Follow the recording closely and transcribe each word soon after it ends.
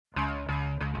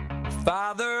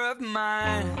father of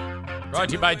mine. Brought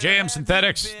to you by JM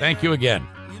Synthetics. Thank you again.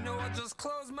 You know, I just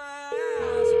close my eyes.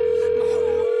 My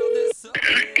whole world is so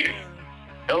clear.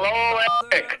 Hello,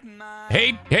 Eric.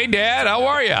 Hey, Dad, how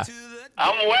are you?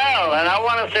 I'm well, and I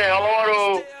want to say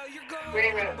hello to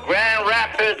Grand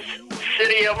Rapids,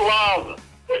 City of Love.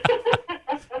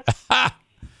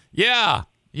 Yeah,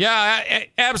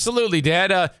 absolutely,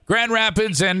 Dad. Grand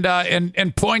Rapids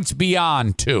and points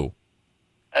beyond too.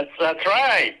 That's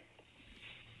right.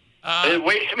 It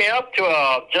wakes me up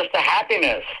to just a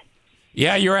happiness.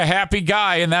 Yeah, you're a happy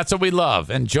guy, and that's what we love.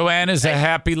 And Joanne is a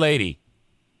happy lady.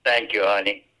 Thank you,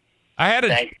 honey. I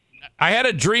had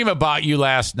a dream about you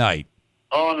last night.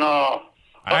 Oh, no.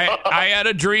 I had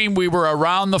a dream we were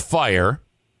around the fire,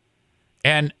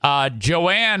 and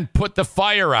Joanne put the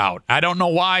fire out. I don't know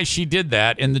why she did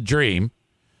that in the dream.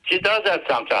 She does that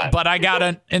sometimes. But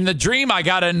in the dream, I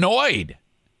got annoyed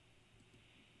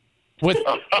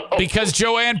because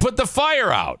Joanne put the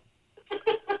fire out.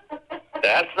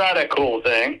 That's not a cool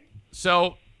thing.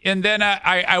 So, and then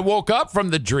I woke up from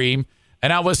the dream,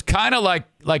 and I was kind of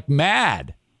like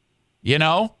mad, you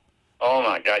know? Oh,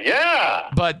 my God, yeah.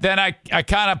 But then I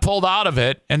kind of pulled out of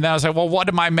it, and then I was like, well, what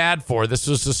am I mad for? This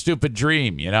was a stupid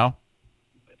dream, you know?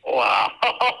 Wow.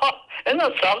 Isn't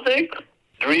that something?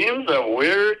 Dreams are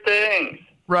weird things.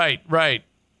 Right.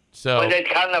 So, But it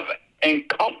kind of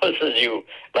encompasses you,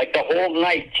 like the whole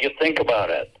night you think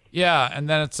about it. yeah, and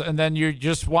then you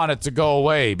just want it to go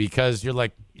away because you're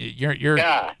like you're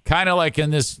kind of like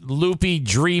in this loopy,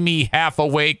 dreamy, half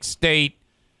awake state,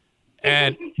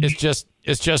 and it's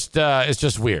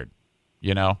just weird,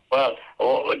 you know. Well,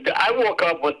 I woke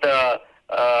up with the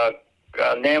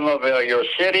name of your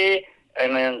city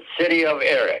and then City of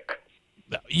Eric.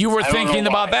 You were thinking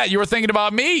about that. You were thinking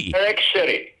about me. Eric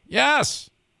City. Yes.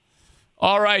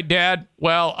 All right, Dad.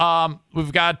 Well,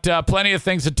 we've got plenty of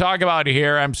things to talk about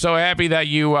here. I'm so happy that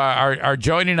you are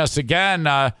joining us again.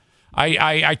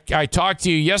 I talked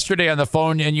to you yesterday on the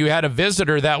phone, and you had a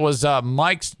visitor. That was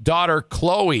Mike's daughter,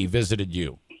 Chloe, visited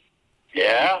you.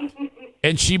 Yeah?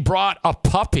 And she brought a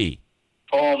puppy.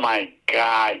 Oh, my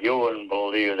God. You wouldn't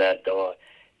believe that dog.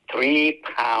 3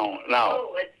 pounds. No.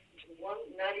 Oh, it's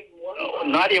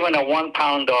Not even a 1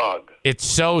 pound dog. It's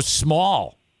so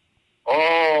small.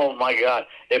 Oh, my God.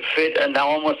 It fit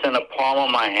almost in the palm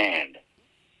of my hand.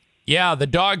 Yeah, the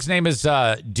dog's name is,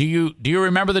 do you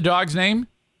remember the dog's name?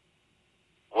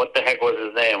 What the heck was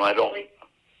his name? I don't.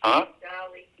 Huh?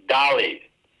 Dolly.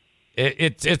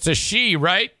 It's a she,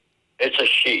 right? It's a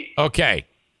she. Okay.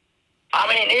 I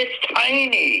mean, it's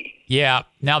tiny. Yeah.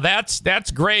 Now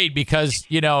that's great because,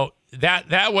 you know,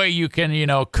 that way you can,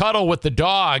 cuddle with the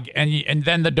dog and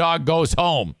then the dog goes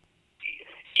home.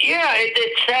 Yeah,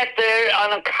 it sat there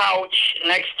on a couch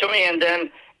next to me, and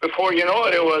then before you know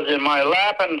it, it was in my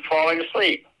lap and falling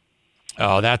asleep.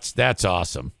 Oh, that's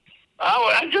awesome.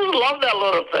 Oh, I just love that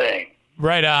little thing.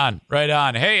 Right on.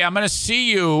 Hey, I'm going to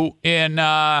see you in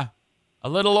a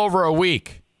little over a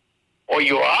week. Oh,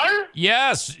 you are?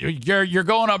 Yes, you're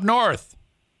going up north.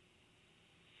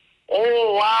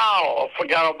 Oh, wow. I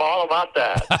forgot all about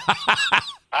that. I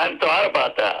hadn't thought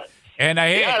about that. And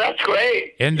yeah, that's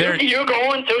great. And you're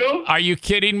going too? Are you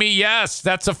kidding me? Yes,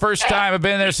 that's the first time I've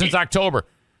been there since October.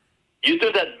 You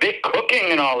do that big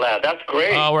cooking and all that. That's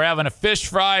great. We're having a fish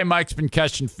fry. Mike's been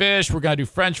catching fish. We're going to do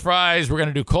French fries. We're going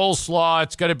to do coleslaw.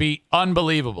 It's going to be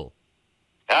unbelievable.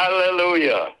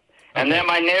 Hallelujah. Okay. And then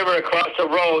my neighbor across the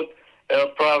road, they'll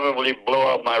probably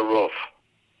blow up my roof.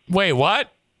 Wait,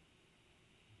 what?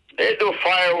 They do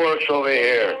fireworks over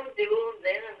here.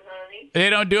 They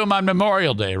don't do them on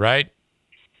Memorial Day, right?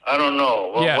 I don't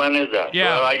know. Well, when is that?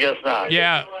 Yeah. Well, I guess not.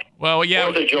 Yeah. Well, yeah.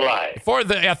 4th of July.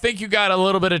 I think you got a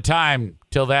little bit of time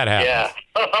till that happens.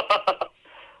 Yeah.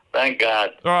 Thank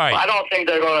God. All right. I don't think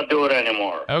they're going to do it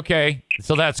anymore. Okay.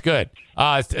 So that's good.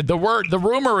 The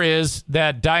rumor is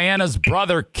that Diana's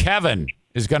brother, Kevin,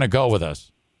 is going to go with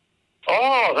us.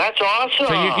 Oh, that's awesome.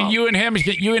 So you and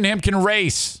him can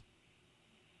race.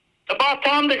 About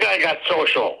time the guy got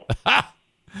social.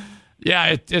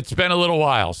 Yeah, it's been a little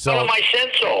while. So I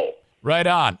said so. Right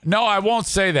on. No, I won't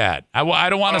say that. I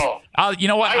don't want to. You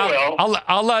know what? I will.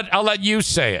 I'll let you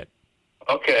say it.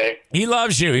 Okay. He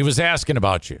loves you. He was asking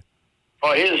about you.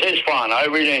 Oh, he's fun. I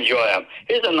really enjoy him.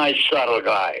 He's a nice, subtle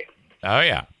guy. Oh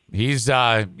yeah, he's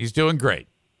doing great.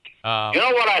 You know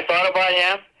what I thought about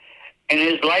him? In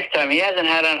his lifetime, he hasn't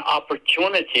had an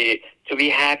opportunity to be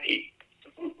happy.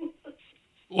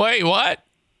 Wait, what?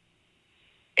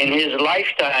 In his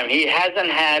lifetime, he hasn't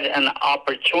had an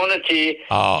opportunity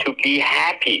to be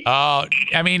happy. Oh,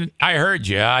 I mean, I heard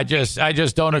you. I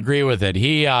just don't agree with it.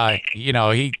 He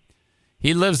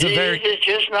He lives He's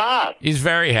just not. He's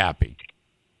very happy.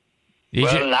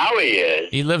 Now he is.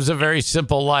 He lives a very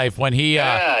simple life. When he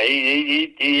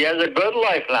he has a good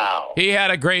life now. He had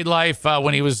a great life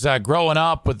when he was growing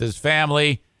up with his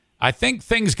family. I think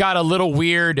things got a little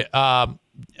weird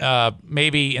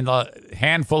maybe in the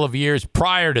handful of years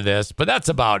prior to this, but that's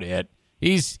about it.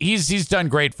 He's done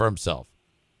great for himself.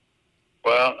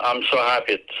 Well, I'm so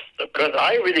happy because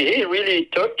I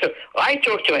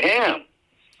took to him.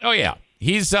 Oh yeah,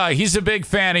 he's a big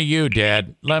fan of you,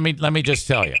 Dad. Let me just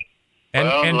tell you,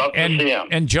 love to see him.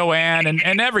 And Joanne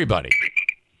and everybody.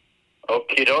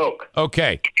 Okie doke.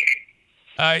 Okay.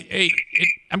 I'm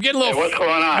getting a little. Hey, what's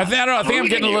going on? I think I'm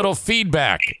getting a little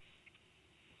feedback.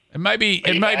 It might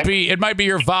be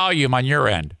your volume on your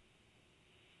end.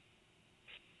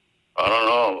 I don't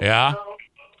know. Yeah.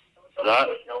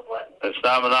 It's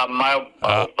not my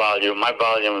volume. My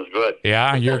volume is good.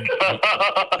 Yeah, you're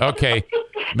okay.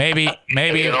 Maybe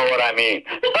you know what I mean.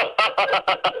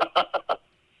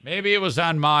 Maybe it was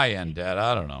on my end, Dad.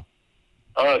 I don't know.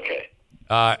 Okay.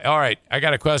 All right, I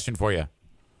got a question for you.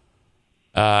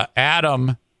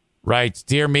 Adam writes,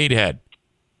 "Dear Meathead,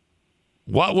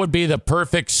 what would be the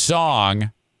perfect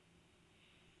song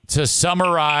to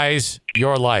summarize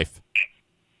your life?"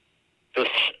 To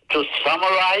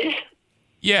summarize?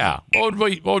 Yeah. What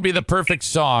would be the perfect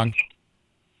song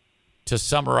to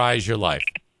summarize your life?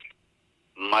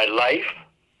 My life?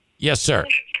 Yes, sir.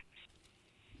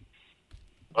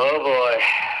 Oh boy,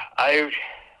 I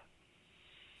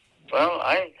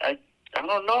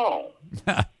don't know.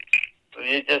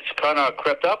 It just kind of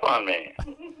crept up on me.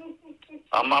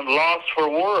 I'm lost for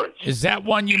words. Is that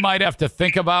one you might have to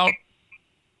think about?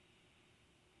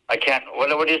 I can't. What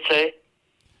do you say?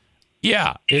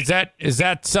 Yeah. Is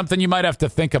that something you might have to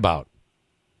think about?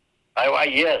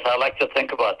 Yes, I like to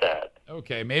think about that.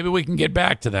 Okay, maybe we can get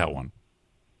back to that one.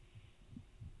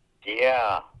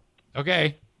 Yeah.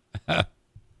 Okay.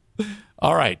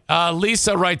 All right.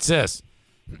 Lisa writes this.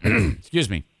 Excuse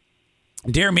me.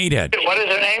 Dear Meathead. What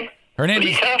is her name? Her name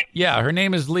Lisa? Her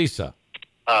name is Lisa.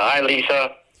 Hi,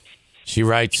 Lisa. She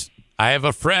writes, I have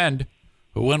a friend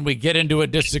who, when we get into a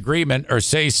disagreement or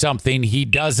say something he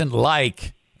doesn't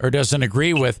like or doesn't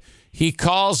agree with, he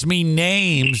calls me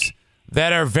names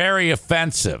that are very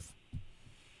offensive.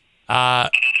 I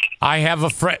have a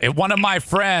friend. One of my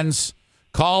friends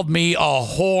called me a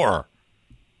whore.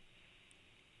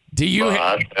 Do you?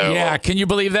 Yeah. Can you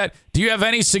believe that? Do you have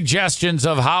any suggestions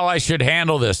of how I should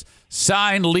handle this?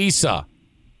 Signed, Lisa.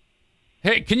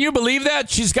 Hey, can you believe that?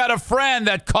 She's got a friend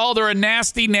that called her a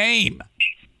nasty name.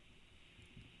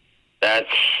 That's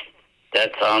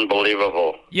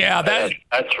unbelievable. Yeah,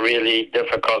 that's really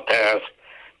difficult task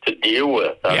to deal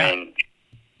with. I mean,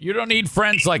 you don't need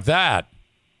friends like that.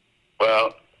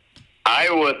 Well, I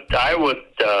would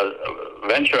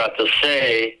venture out to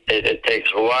say it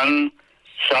takes one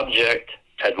subject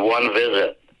at one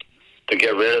visit to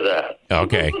get rid of that.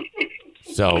 Okay.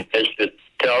 So is to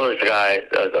tell this guy, is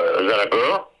that a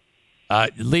girl?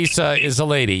 Lisa is a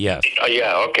lady, yes.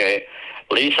 Yeah, okay.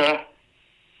 Lisa,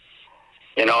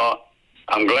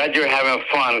 I'm glad you're having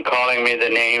fun calling me the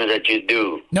names that you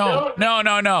do. No.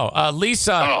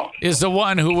 Lisa is the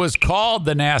one who was called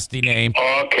the nasty name.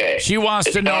 Okay. She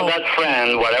wants to know. That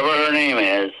friend, whatever her name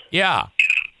is. Yeah.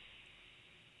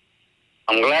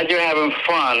 I'm glad you're having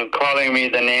fun calling me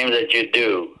the names that you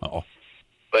do. Oh.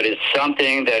 But it's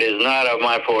something that is not of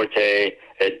my forte.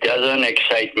 It doesn't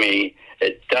excite me.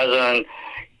 It doesn't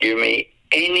give me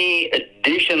any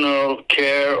additional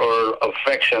care or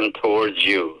affection towards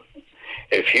you.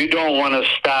 If you don't want to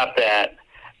stop that,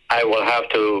 I will have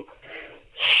to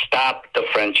stop the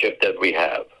friendship that we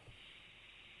have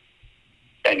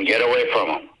and get away from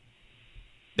them.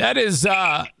 That is...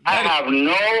 I have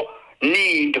no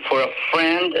need for a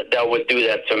friend that would do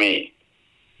that to me.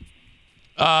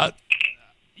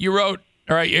 You wrote...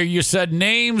 All right, you said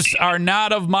names are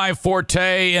not of my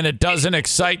forte and it doesn't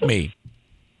excite me.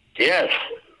 Yes.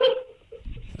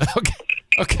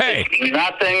 Okay. It's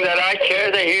nothing that I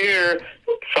care to hear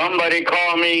somebody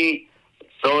call me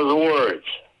those words.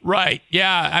 Right.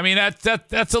 Yeah. I mean,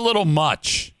 that's a little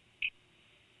much.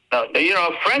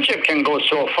 Friendship can go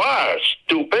so far.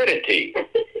 Stupidity.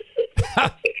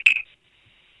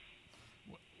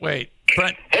 Wait.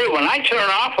 Hey, when I turn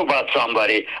off about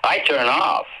somebody, I turn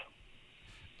off.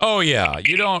 Oh, yeah.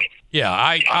 You don't...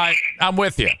 Yeah, I'm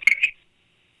with you.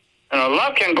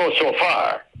 Love can go so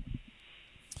far.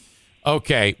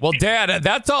 Okay. Well, Dad,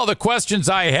 that's all the questions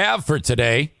I have for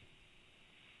today.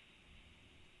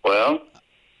 Well,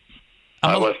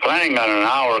 I was planning on an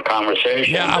hour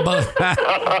conversation. Yeah,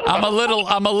 I'm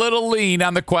a little lean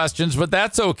on the questions, but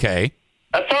that's okay.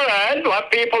 That's all right. My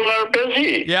people are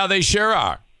busy. Yeah, they sure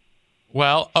are.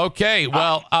 Well, okay.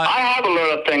 Well, I have a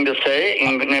little thing to say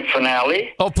in the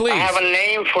finale. Oh, please. I have a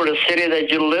name for the city that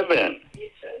you live in.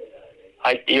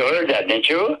 You heard that, didn't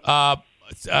you?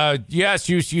 Yes,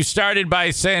 you started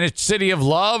by saying it's City of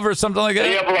Love or something like that?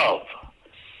 City of Love.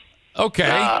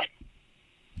 Okay.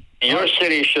 Your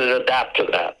city should adapt to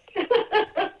that.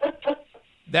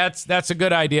 That's a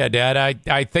good idea, Dad.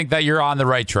 I think that you're on the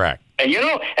right track. And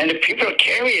and the people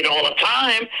carry it all the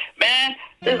time, man.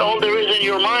 All there is in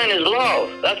your mind is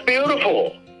love. That's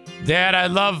beautiful. Dad, I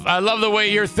love the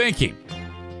way you're thinking.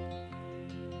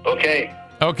 Okay.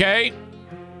 Okay?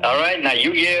 All right. Now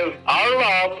you give our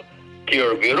love to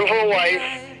your beautiful wife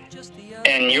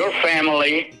and your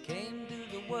family.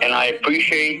 And I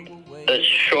appreciate the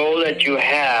show that you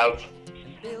have,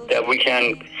 that we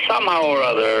can somehow or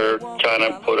other try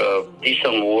to put a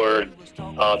decent word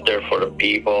out there for the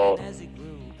people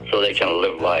so they can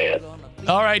live by it.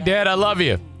 All right, Dad, I love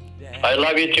you. I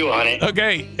love you too, honey.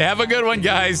 Okay, have a good one,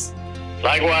 guys.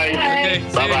 Likewise. Okay, see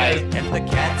you Bye-bye. guys. And the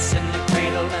cats in the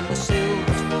cradle and the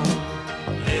silver spoon.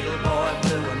 Little boy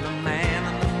blue and the man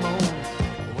on the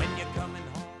moon. When you're coming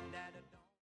home, Daddy.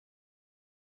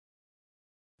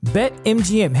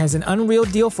 BetMGM has an unreal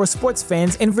deal for sports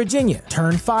fans in Virginia.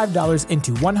 Turn $5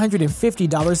 into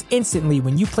 $150 instantly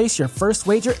when you place your first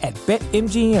wager at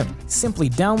BetMGM. Simply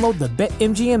download the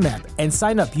BetMGM app and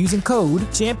sign up using code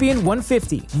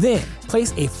Champion150. Then,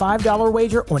 place a $5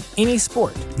 wager on any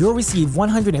sport. You'll receive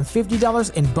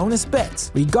 $150 in bonus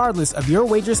bets, regardless of your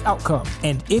wager's outcome.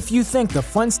 And if you think the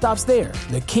fun stops there,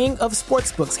 the king of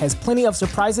sportsbooks has plenty of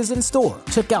surprises in store.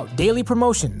 Check out daily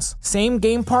promotions,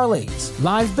 same-game parlays,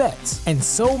 live bets, and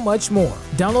so much more.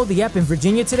 Download the app in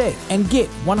Virginia today and get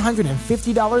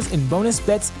 $150 in bonus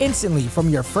bets instantly from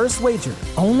your first wager.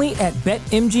 Only at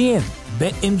BetMGM.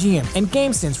 BetMGM and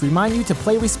GameSense remind you to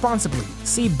play responsibly.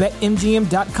 See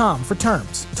BetMGM.com for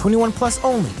terms. 21 plus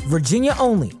only. Virginia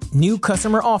only. New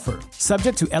customer offer.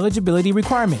 Subject to eligibility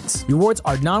requirements. Rewards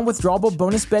are non-withdrawable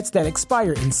bonus bets that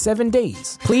expire in 7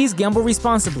 days. Please gamble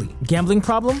responsibly. Gambling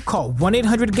problem? Call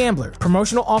 1-800-GAMBLER.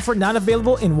 Promotional offer not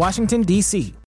available in Washington, D.C.